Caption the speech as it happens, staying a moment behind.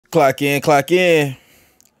Clock in, clock in.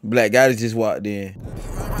 Black guy just walked in.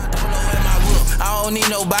 I don't need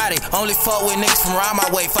nobody, only fuck with niggas from around my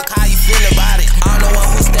way. Fuck how you feel about it. I don't know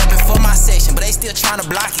who's stepping for my section, but they still trying to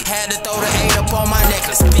block it. Had to throw the 8 up on my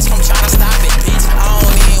necklace, bitch, I'm trying to stop it, bitch. I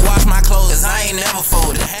don't even wash my clothes, cause I ain't never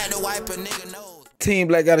folded. Had to wipe a nigga nose. Team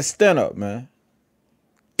Black gotta stand up, man.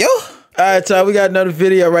 Yo. Alright, y'all, we got another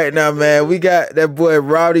video right now, man. We got that boy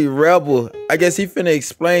Rowdey Rebel. I guess he finna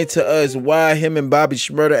explain to us why him and Bobby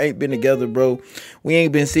Shmurda ain't been together, bro. We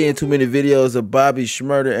ain't been seeing too many videos of Bobby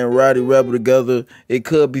Shmurda and Rowdey Rebel together. It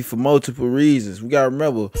could be for multiple reasons. We gotta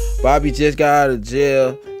remember, Bobby just got out of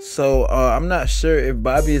jail. So I'm not sure if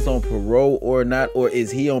Bobby is on parole or not, or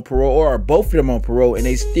is he on parole, or are both of them on parole, and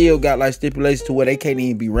they still got like stipulations to where they can't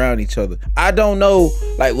even be around each other. I don't know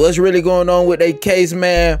like what's really going on with their case,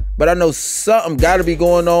 man, but I know something gotta be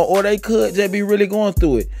going on, or they could just be really going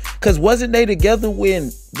through it. Cause wasn't they together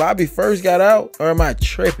when Bobby first got out, or am I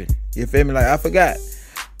tripping? You feel me? Like I forgot.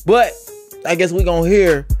 But I guess we gonna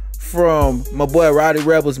hear from my boy Rowdey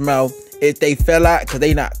Rebel's mouth if they fell out cause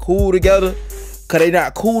they not cool together, cause they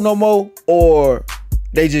not cool no more, or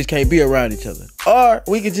they just can't be around each other. Or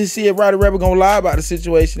we can just see if Rowdey Rebel gonna lie about the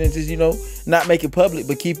situation and just, you know, not make it public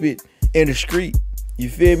but keep it in the street. You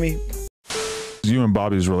feel me? You and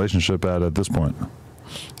Bobby's relationship at this point?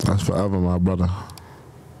 That's forever, my brother.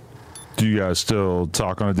 Do you guys still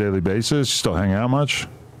talk on a daily basis? You still hang out much?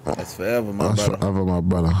 That's forever, my That's brother. forever, my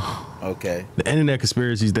brother. Okay. The internet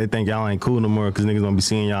conspiracies, they think y'all ain't cool no more because niggas don't be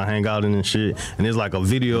seeing y'all hang out and shit. And there's like a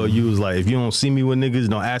video of you is like, if you don't see me with niggas,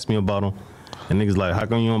 don't ask me about them. And niggas like, how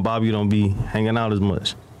come you and Bobby don't be hanging out as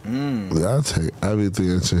much? Yeah, I take everything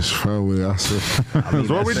and just run with it. I said, That's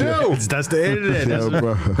what we do. That's the internet. That's Yeah,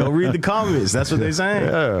 bro. Go read the comments. That's what they saying.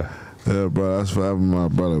 Yeah. yeah, bro, that's forever, my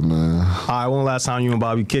brother, man. All right, when last time you and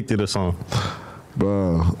Bobby kicked it or something?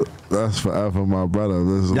 Bro, that's forever, my brother.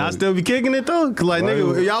 Y'all Like, still be kicking it though? Cause like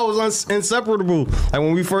nigga, y'all was inseparable. Like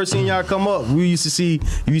when we first seen y'all come up, we used to see,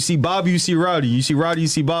 if you see Bobby, you see Rowdey. You see Rowdey, you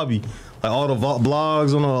see Bobby. Like all the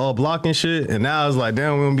blogs on the block and shit. And now it's like,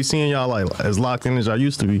 damn, we don't be seeing y'all like as locked in as y'all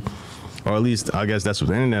used to be. Or at least, I guess that's what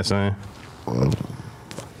the internet's saying.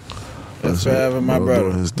 That's forever, my brother.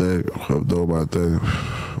 Doing his thing, doing my thing.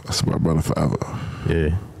 That's my brother forever.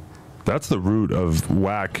 Yeah. That's the root of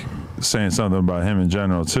Wack saying something about him in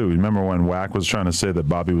general, too. Remember when Wack was trying to say that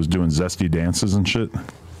Bobby was doing zesty dances and shit?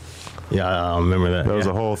 Yeah, I remember that. That was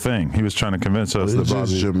a whole thing. He was trying to convince us that It's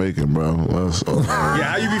just Bobby... Jamaican, bro. Yeah,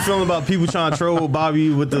 how you be feeling about people trying to troll Bobby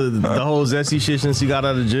with the whole zesty shit since he got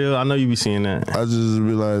out of jail? I know you be seeing that. I just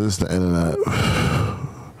realized it's the internet.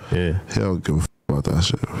 Yeah. He don't give a about that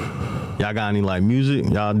shit. Y'all got any like music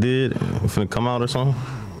y'all did finna come out or something?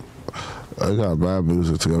 I got bad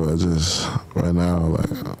music together. I just, right now, like,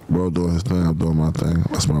 bro doing his thing, I'm doing my thing.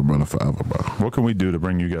 That's my brother forever, bro. What can we do to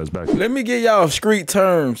bring you guys back? Let me give y'all street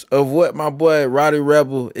terms of what my boy Rowdey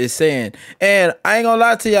Rebel is saying. And I ain't gonna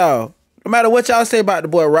lie to y'all. No matter what y'all say about the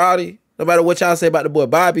boy Rowdey, no matter what y'all say about the boy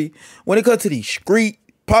Bobby, when it comes to these street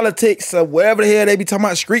politics or whatever the hell they be talking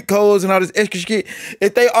about, street codes and all this extra shit,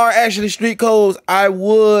 if they are actually street codes, I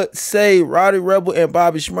would say Rowdey Rebel and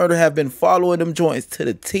Bobby Shmurda have been following them joints to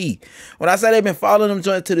the T. When I say they've been following them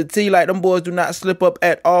joints to the T, like them boys do not slip up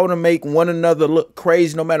at all to make one another look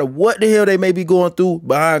crazy, no matter what the hell they may be going through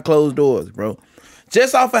behind closed doors, bro.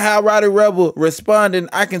 Just off of how Rowdey Rebel responding,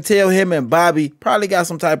 I can tell him and Bobby probably got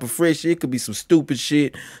some type of fresh shit. It could be some stupid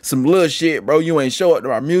shit, some little shit, bro. You ain't show up to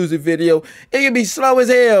our music video. It could be slow as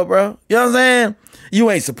hell, bro. You know what I'm saying? You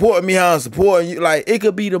ain't supporting me how I'm supporting you. Like, it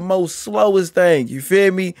could be the most slowest thing. You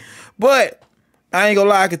feel me? But I ain't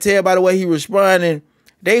gonna lie, I could tell by the way he responding,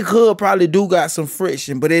 they could probably do got some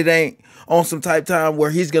friction, but it ain't on some type time where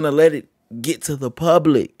he's gonna let it get to the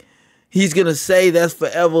public. He's gonna say that's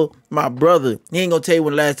forever my brother. He ain't gonna tell you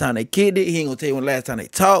when the last time they kicked it. He ain't gonna tell you when the last time they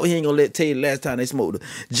talked. He ain't gonna tell you the last time they smoked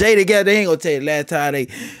a J together. He ain't gonna tell you the last time they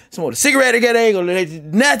smoked a cigarette together. He ain't gonna let you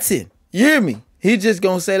nothing. You hear me? He just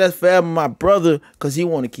gonna say that's forever my brother because he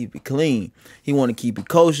want to keep it clean. He want to keep it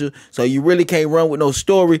kosher. So you really can't run with no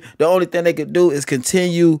story. The only thing they could do is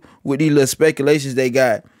continue with these little speculations they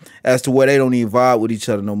got as to where they don't even vibe with each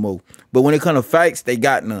other no more. But when it comes to facts, they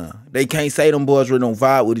got none. They can't say them boys really don't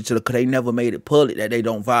vibe with each other because they never made it public that they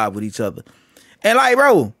don't vibe with each other. And like,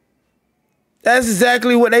 bro, that's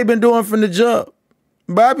exactly what they've been doing from the jump.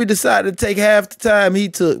 Bobby decided to take half the time he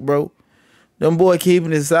took, bro. Them boy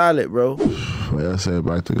keeping it solid, bro. Like I said,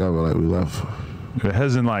 back together like we left. It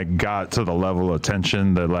hasn't like got to the level of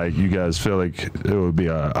tension that like you guys feel like it would be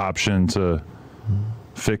an option to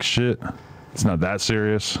fix shit. It's not that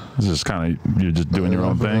serious. It's just kind of you're just doing your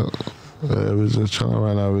own thing. Yeah, we just chilling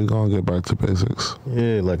right now. We gonna get back to basics.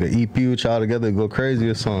 Yeah, like an EP with y'all together, go crazy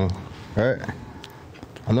or something, right?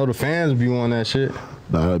 I know the fans be on that shit.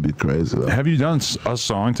 Nah, that'd be crazy though. Have you done a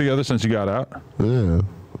song together since you got out? Yeah.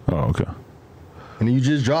 Oh, okay. And you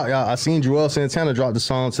just dropped, I seen Joel Santana drop the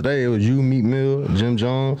song today. It was you, Meek Mill, Jim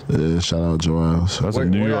Jones. Yeah, shout out Joel. That's a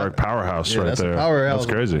New York powerhouse right that's there. A powerhouse.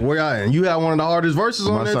 That's crazy. Where y'all, and you had one of the hardest verses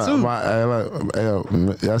on there too.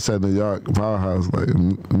 I said New York powerhouse. Like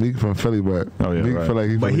Meek from Philly, but Oh, yeah, Meek right. feel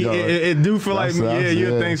like he But from New York. it do feel like,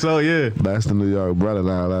 you think so, yeah. That's the New York brother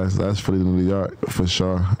now. That's Philly to New York for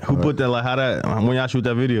sure. Who put that, like, when y'all shoot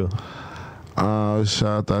that video?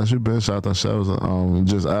 Shout out, she been shout out.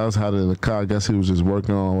 Just I was had it in the car. I guess he was just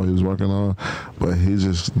working on what he was working on, but he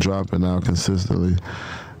just dropping out consistently.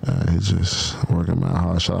 He's just working man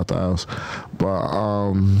hard. Shout out to Alice.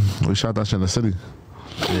 But we shot that shit in the city.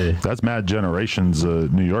 Yeah, that's mad generations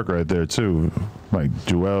New York right there too. Like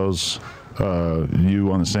Joel's,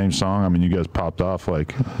 you on the same song. I mean, you guys popped off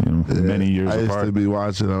like many years apart. I used to be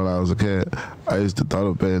watching it when I was a kid. I used to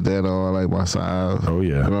throw the bandana on like my side. Oh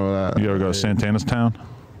yeah, remember that? You ever go to Santana's Town?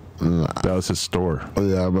 Nah. That was his store. Oh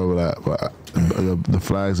yeah, I remember that. But the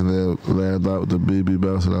flags and they land up with the BB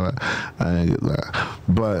belts and all that. I didn't get that.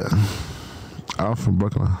 But I'm from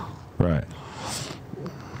Brooklyn. Right.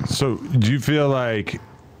 So do you feel like,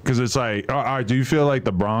 because it's like, all right, do you feel like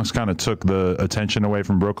the Bronx kind of took the attention away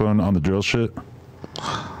from Brooklyn on the drill shit?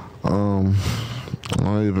 It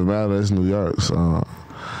don't even matter. It's New York, so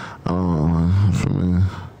I don't know, for me.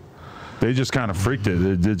 They just kind of freaked it.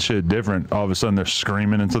 They did shit different. All of a sudden, they're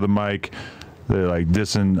screaming into the mic. They're like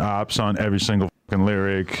dissing ops on every single fucking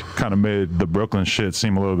lyric. Kind of made the Brooklyn shit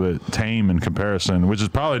seem a little bit tame in comparison, which is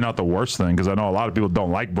probably not the worst thing, because I know a lot of people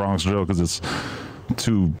don't like Bronx drill because it's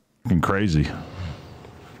too fucking crazy.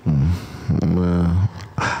 Man,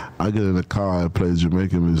 I get in the car and play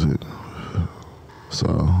Jamaican music. So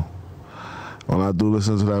when I do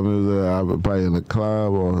listen to that music, I'm probably in the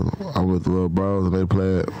club or I'm with the little bros and they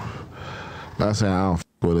play it. Not saying I don't f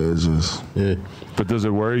with it, it's just. Yeah. But does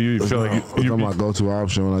it worry you? You feel like it's my go-to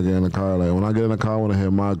option when I get in the car. Like when I get in the car, I want to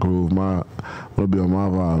hear my groove, want to be on my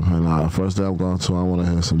vibe. And first day I'm going to, I want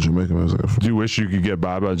to hear some Jamaican music. Do you wish you could get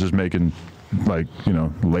by just making, like,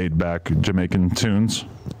 laid back Jamaican tunes?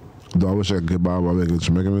 Do I wish I could get by making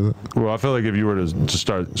Jamaican music? Well, I feel like if you were to just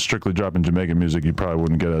start strictly dropping Jamaican music, you probably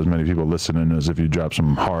wouldn't get as many people listening as if you drop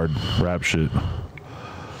some hard rap shit.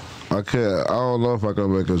 I can't. I don't know if I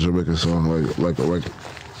can make a Jamaican song like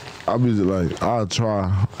I'll be like, I'll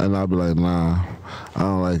try and I'll be like, nah, I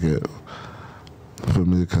don't like it for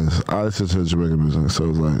me because I listen to Jamaican music, so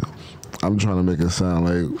it's like I'm trying to make it sound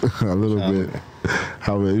like a little bit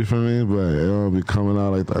how it is for me, but it don't be coming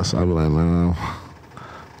out like that. So I'll be like, nah.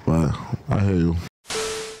 But I hear you.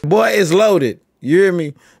 Boy, it's loaded. You hear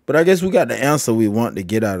me? But I guess we got the answer we want to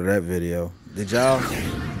get out of that video. Did y'all?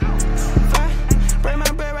 Bring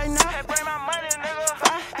my bread right now. Bring my money,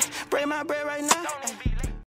 nigga. Bring my bread right now.